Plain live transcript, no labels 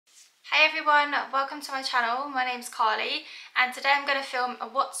Hey everyone, welcome to my channel. My name's Carly and today I'm going to film a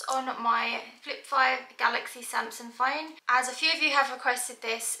what's on my Flip 5 Galaxy Samsung phone. As a few of you have requested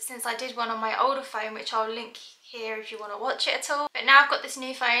this since I did one on my older phone, which I'll link here if you want to watch it at all. But now I've got this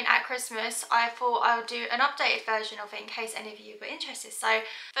new phone at Christmas, I thought I would do an updated version of it in case any of you were interested. So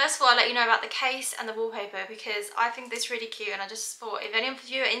first of all, I'll let you know about the case and the wallpaper because I think this is really cute, and I just thought if any of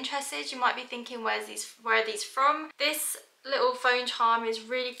you are interested, you might be thinking where are these from? This little phone charm is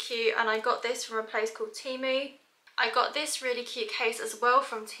really cute and I got this from a place called Temu. I got this really cute case as well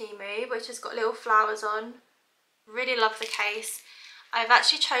from Temu, which has got little flowers on. Really love the case. I've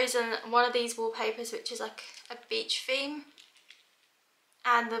actually chosen one of these wallpapers, which is like a beach theme,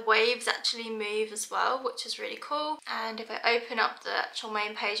 and the waves actually move as well, which is really cool. And if I open up the actual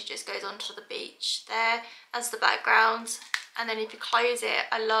main page, it just goes onto the beach there as the background. And then if you close it,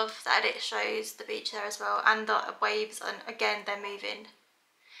 I love that it shows the beach there as well, and the waves, and again they're moving.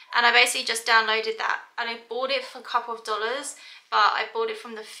 And I basically just downloaded that and I bought it for a couple of dollars, but I bought it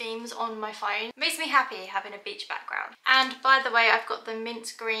from the themes on my phone. It makes me happy having a beach background. And by the way, I've got the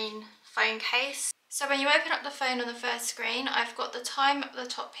mint green phone case. So when you open up the phone on the first screen, I've got the time at the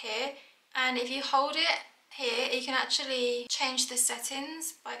top here, and if you hold it here, you can actually change the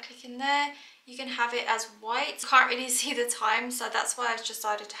settings by clicking there. You can have it as white. You can't really see the time, so that's why I've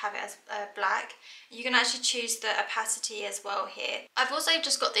decided to have it as black. You can actually choose the opacity as well here. I've also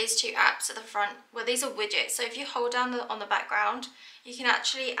just got these two apps at the front. Well, these are widgets, so if you hold down on the background, you can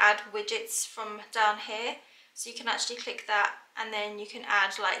actually add widgets from down here. So you can actually click that, and then you can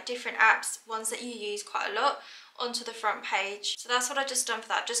add like different apps, ones that you use quite a lot, onto the front page. So that's what I've just done for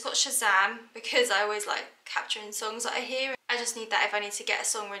that. I've just got Shazam because I always like capturing songs that I hear. I just need that if I need to get a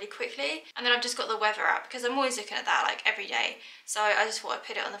song really quickly. And then I've just got the weather app because I'm always looking at that like every day. So I just thought I'd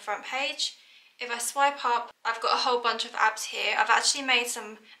put it on the front page. If I swipe up, I've got a whole bunch of apps here. I've actually made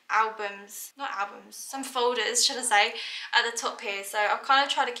some some folders, should I say, at the top here. So I've kind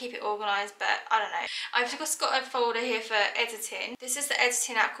of tried to keep it organised, but I don't know. I've just got a folder here for editing. This is the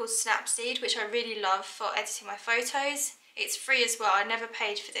editing app called Snapseed, which I really love for editing my photos. It's free as well. I never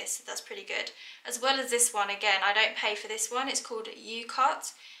paid for this, so that's pretty good. As well as this one, again, I don't pay for this one. It's called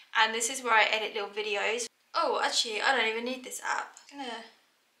UCut, and this is where I edit little videos. Oh, actually, I don't even need this app. I'm gonna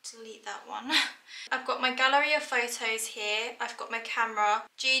delete that one. I've got my gallery of photos here. I've got my camera,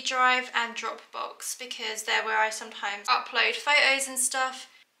 G Drive and Dropbox because they're where I sometimes upload photos and stuff.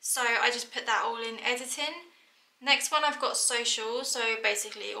 So I just put that all in editing. Next one, I've got social, so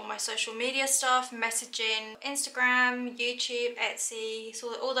basically all my social media stuff, messaging, Instagram, YouTube, Etsy,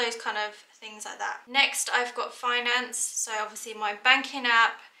 so all those kind of things like that. Next, I've got finance, so obviously my banking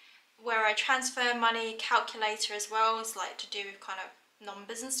app where I transfer money, calculator as well, it's like to do with kind of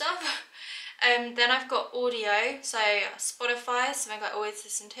numbers and stuff. Then I've got audio, so Spotify, something I always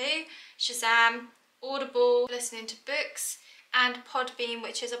listen to, Shazam, Audible, listening to books, and Podbean,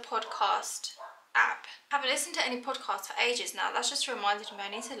 which is a podcast app. I haven't listened to any podcasts for ages now. That's just reminded me I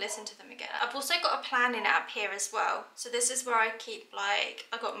need to listen to them again. I've also got a planning app here as well. So this is where I keep like,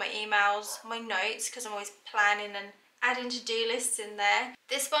 I got my emails, my notes, because I'm always planning and adding to-do lists in there.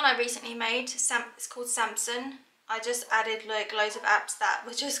 This one I recently made, it's called Samsung. I just added like loads of apps that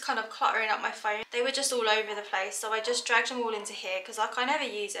were just kind of cluttering up my phone. They were just all over the place, so I just dragged them all into here because like I never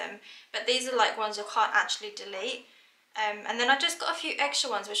use them, but these are like ones I can't actually delete. And then I've just got a few extra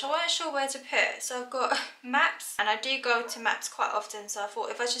ones which I wasn't sure where to put. So I've got maps, and I do go to maps quite often, so I thought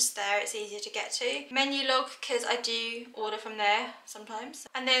if I just there it's easier to get to. Menu log, because I do order from there sometimes.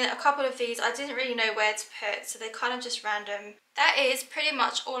 And then a couple of these I didn't really know where to put, so they're kind of just random. That is pretty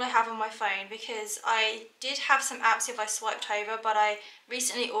much all I have on my phone because I did have some apps if I swiped over, but I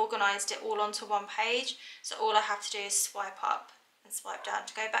recently organised it all onto one page, so all I have to do is swipe up and swipe down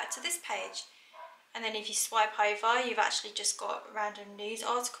to go back to this page. And then if you swipe over, you've actually just got random news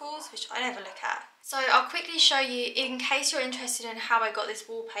articles, which I never look at. So I'll quickly show you, in case you're interested in how I got this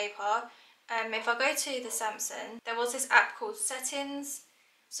wallpaper. If I go to the Samsung, there was this app called Settings.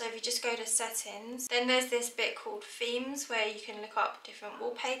 So if you just go to Settings, then there's this bit called Themes where you can look up different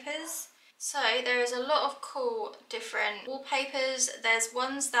wallpapers. So there is a lot of cool different wallpapers. There's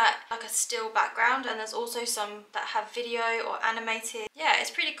ones that like a still background, and there's also some that have video or animated. Yeah, it's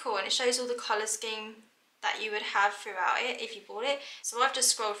pretty cool, and it shows all the colour scheme that you would have throughout it if you bought it. So I've just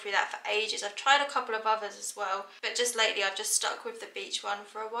scrolled through that for ages. I've tried a couple of others as well, but just lately I've just stuck with the beach one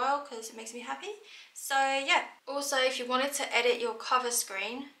for a while because it makes me happy. So yeah. Also, if you wanted to edit your cover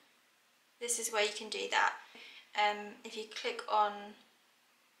screen, this is where you can do that. If you click on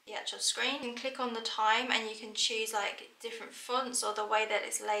the actual screen. You can click on the time and you can choose like different fonts or the way that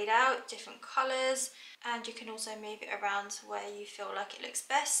it's laid out, different colours, and you can also move it around to where you feel like it looks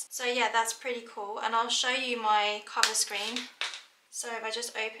best. So yeah, that's pretty cool, and I'll show you my cover screen. So if I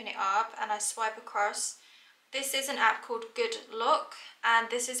just open it up and I swipe across, this is an app called Good Look, and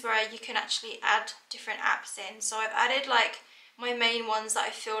this is where you can actually add different apps in. So I've added like my main ones that I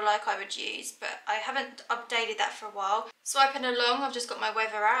feel like I would use, but I haven't updated that for a while. Swiping along, I've just got my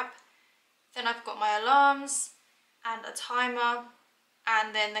weather app, then I've got my alarms and a timer,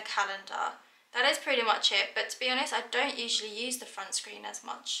 and then the calendar. That is pretty much it, but to be honest, I don't usually use the front screen as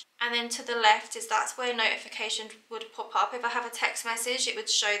much. And then to the left that's where notifications would pop up. If I have a text message, it would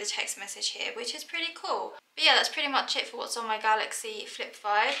show the text message here, which is pretty cool. But yeah, that's pretty much it for what's on my Galaxy Flip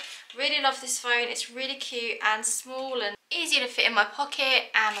 5. Really love this phone. It's really cute and small and easy to fit in my pocket,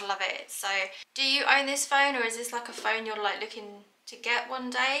 and I love it. So do you own this phone, or is this like a phone you're like looking to get one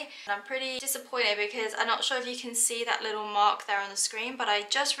day? And I'm pretty disappointed because I'm not sure if you can see that little mark there on the screen, but I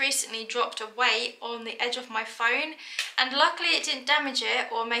just recently dropped a weight on the edge of my phone, and luckily it didn't damage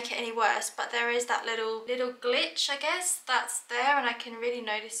it or make it any worse, but there is that little glitch, I guess, that's there, and I can really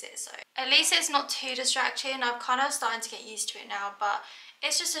notice it. So at least it's not too distracting. I'm kind of starting to get used to it now, but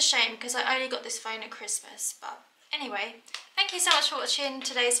it's just a shame because I only got this phone at Christmas. But anyway, thank you so much for watching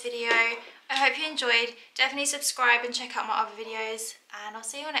today's video. I hope you enjoyed. Definitely subscribe and check out my other videos, and I'll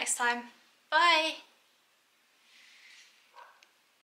see you all next time. Bye!